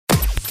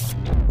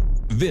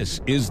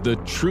This is the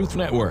Truth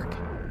Network.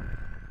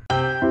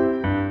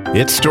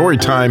 It's story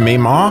time,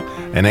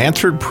 Meemaw, an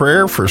answered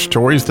prayer for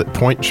stories that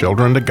point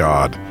children to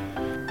God.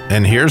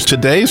 And here's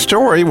today's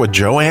story with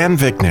Joanne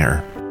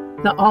Vickner.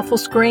 The Awful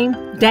Scream,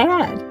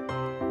 Dad.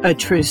 A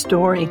true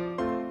story.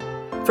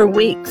 For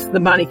weeks, the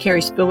Bonnie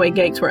Carey spillway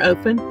gates were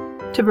open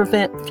to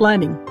prevent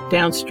flooding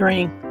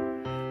downstream.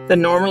 The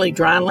normally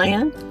dry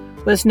land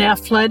was now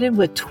flooded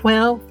with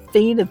 12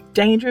 feet of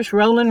dangerous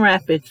rolling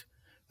rapids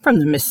from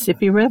the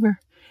Mississippi River,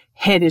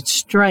 headed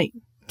straight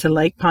to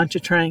Lake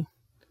Pontchartrain.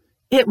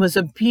 It was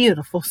a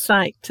beautiful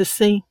sight to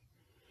see.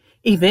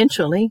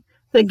 Eventually,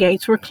 the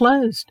gates were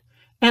closed,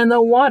 and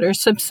the water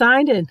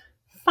subsided.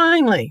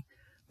 Finally,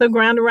 the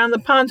ground around the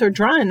ponds are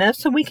dry enough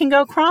so we can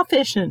go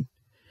crawfishing.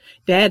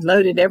 Dad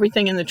loaded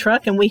everything in the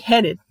truck, and we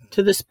headed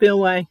to the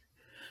spillway.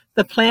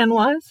 The plan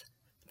was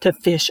to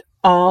fish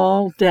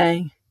all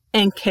day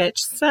and catch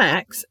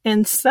sacks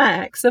and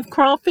sacks of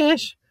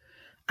crawfish.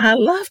 I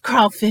love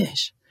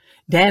crawfish.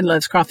 Dad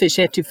loves crawfish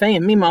etouffee,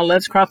 and Meemaw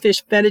loves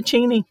crawfish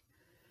fettuccine.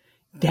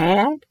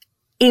 Dad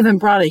even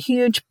brought a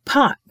huge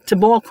pot to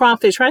boil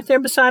crawfish right there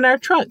beside our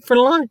truck for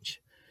lunch.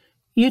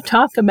 You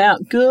talk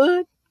about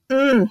good.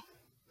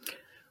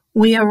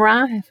 We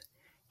arrive.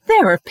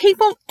 There are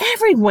people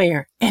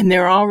everywhere, and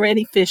they're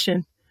already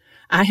fishing.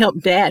 I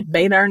helped Dad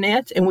bait our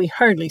nets, and we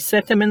hurriedly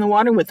set them in the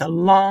water with a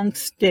long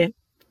stick.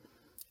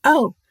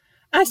 Oh,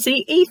 I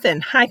see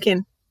Ethan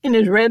hiking in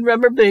his red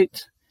rubber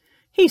boots.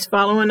 He's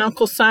following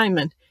Uncle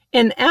Simon,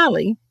 and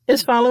Allie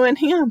is following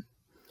him.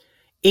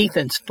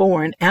 Ethan's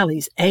 4 and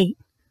Allie's 8.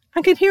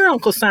 I could hear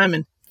Uncle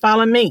Simon,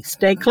 "Follow me,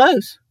 stay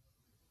close."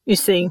 You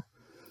see,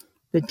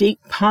 the deep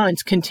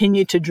ponds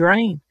continued to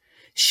drain,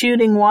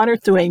 shooting water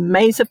through a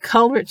maze of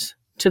culverts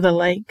to the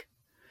lake.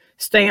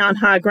 "Stay on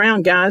high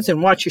ground, guys,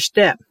 and watch your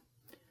step."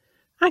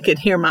 I could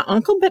hear my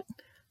uncle, but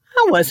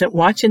I wasn't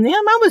watching them.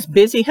 I was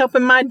busy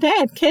helping my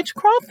dad catch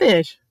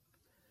crawfish.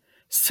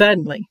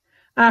 Suddenly,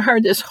 I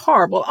heard this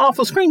horrible,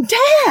 awful scream.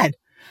 "Dad!"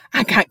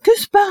 I got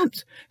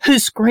goosebumps.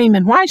 Who's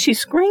screaming? Why is she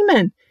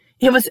screaming?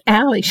 It was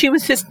Allie. She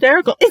was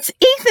hysterical. "It's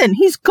Ethan.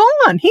 He's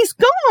gone. He's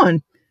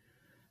gone."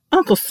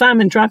 Uncle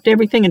Simon dropped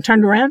everything and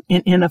turned around,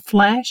 and in a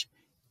flash,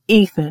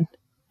 Ethan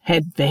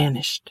had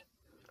vanished.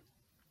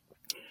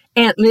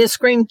 Aunt Liz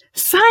screamed,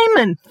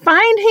 "Simon,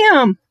 find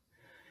him!"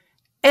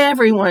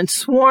 Everyone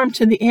swarmed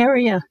to the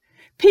area.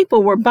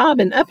 People were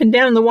bobbing up and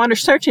down in the water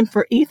searching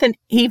for Ethan,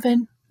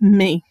 even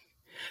me.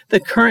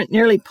 The current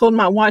nearly pulled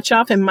my watch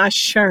off, and my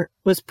shirt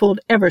was pulled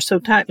ever so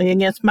tightly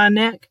against my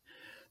neck.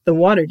 The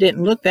water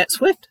didn't look that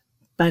swift,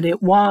 but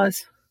it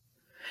was.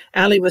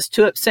 Allie was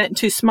too upset and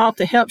too small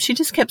to help. She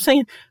just kept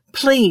saying,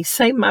 "Please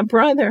save my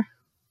brother."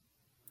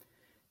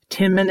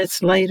 10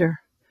 minutes later,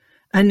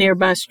 a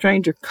nearby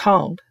stranger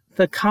called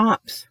the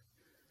cops.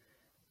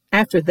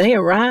 After they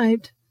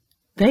arrived,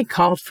 they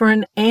called for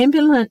an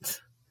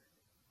ambulance.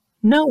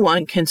 No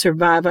one can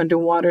survive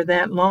underwater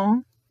that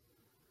long.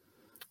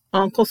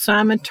 Uncle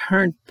Simon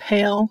turned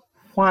pale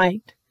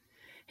white.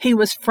 He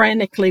was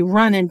frantically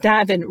running,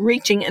 diving,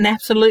 reaching, and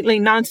absolutely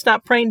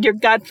nonstop praying, "Dear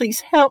God, please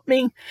help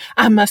me.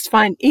 I must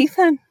find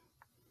Ethan."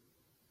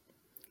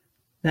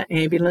 The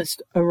ambulance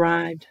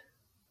arrived.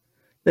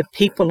 The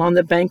people on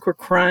the bank were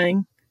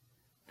crying.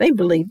 They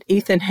believed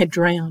Ethan had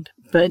drowned,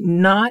 but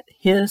not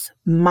his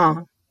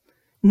mom.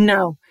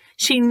 No,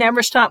 she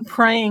never stopped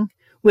praying.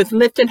 With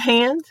lifted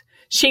hands,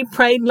 she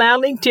prayed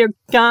loudly, "Dear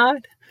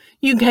God,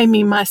 you gave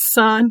me my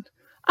son.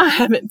 I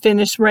haven't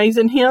finished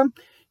raising him.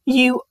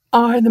 You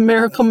are the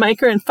miracle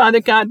maker, and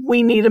Father God,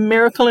 we need a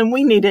miracle, and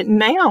we need it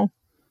now."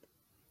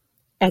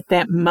 At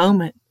that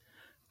moment,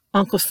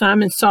 Uncle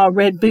Simon saw a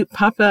red boot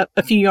pop up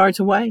a few yards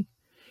away.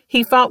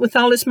 He fought with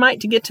all his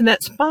might to get to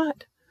that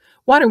spot.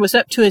 Water was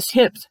up to his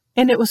hips,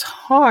 and it was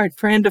hard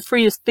for him to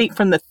free his feet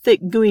from the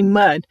thick, gooey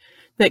mud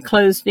that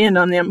closed in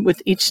on them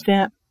with each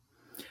step.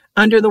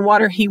 Under the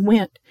water he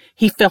went.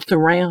 He felt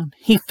around.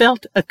 He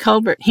felt a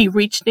culvert. He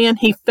reached in.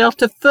 He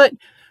felt a foot.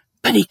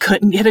 But he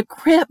couldn't get a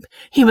grip.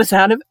 He was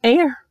out of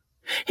air.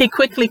 He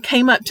quickly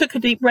came up, took a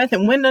deep breath,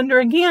 and went under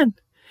again.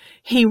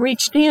 He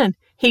reached in.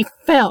 He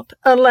felt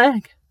a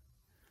leg.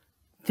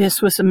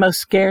 This was the most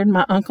scared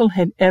my uncle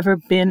had ever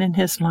been in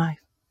his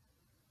life.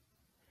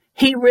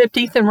 He ripped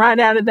Ethan right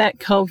out of that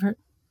culvert.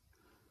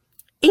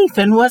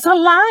 Ethan was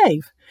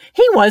alive.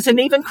 He wasn't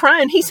even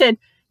crying. He said,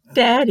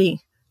 "Daddy,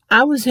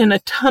 I was in a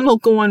tunnel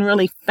going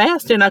really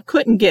fast and I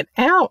couldn't get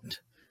out."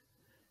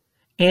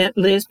 Aunt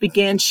Liz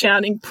began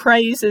shouting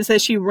praises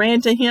as she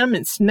ran to him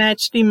and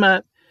snatched him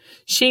up.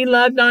 She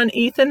loved on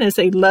Ethan as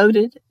they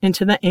loaded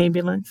into the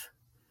ambulance.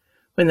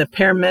 When the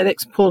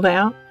paramedics pulled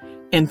out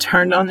and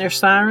turned on their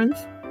sirens,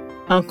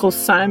 Uncle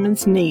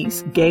Simon's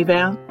knees gave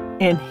out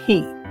and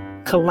he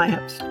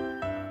collapsed.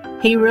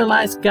 He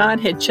realized God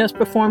had just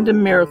performed a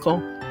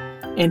miracle,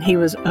 and he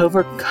was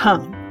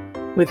overcome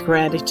with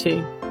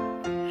gratitude.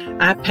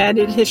 I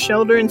patted his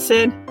shoulder and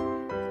said,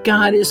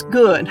 "God is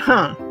good,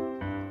 huh?"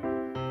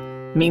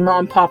 Meemaw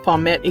and Pawpaw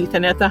met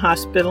Ethan at the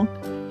hospital.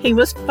 He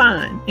was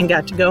fine and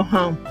got to go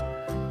home.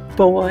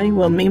 Boy,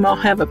 will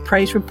Meemaw have a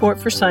praise report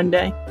for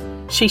Sunday.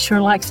 She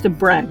sure likes to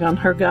brag on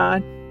her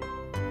God.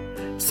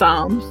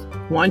 Psalms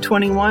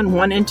 121,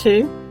 1 and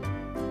 2.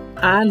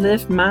 I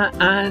lift my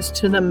eyes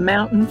to the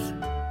mountains.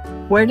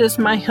 Where does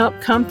my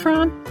help come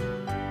from?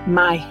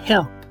 My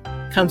help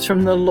comes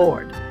from the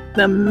Lord,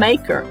 the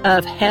maker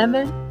of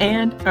heaven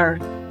and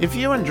earth. If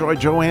you enjoy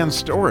Joanne's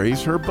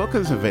stories, her book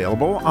is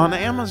available on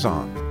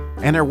Amazon.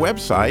 And her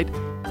website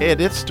at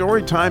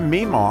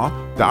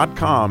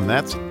itsstorytimememaw.com.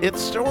 That's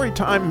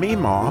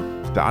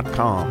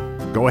itsstorytimememaw.com.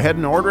 Go ahead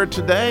and order it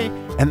today,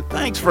 and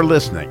thanks for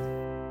listening.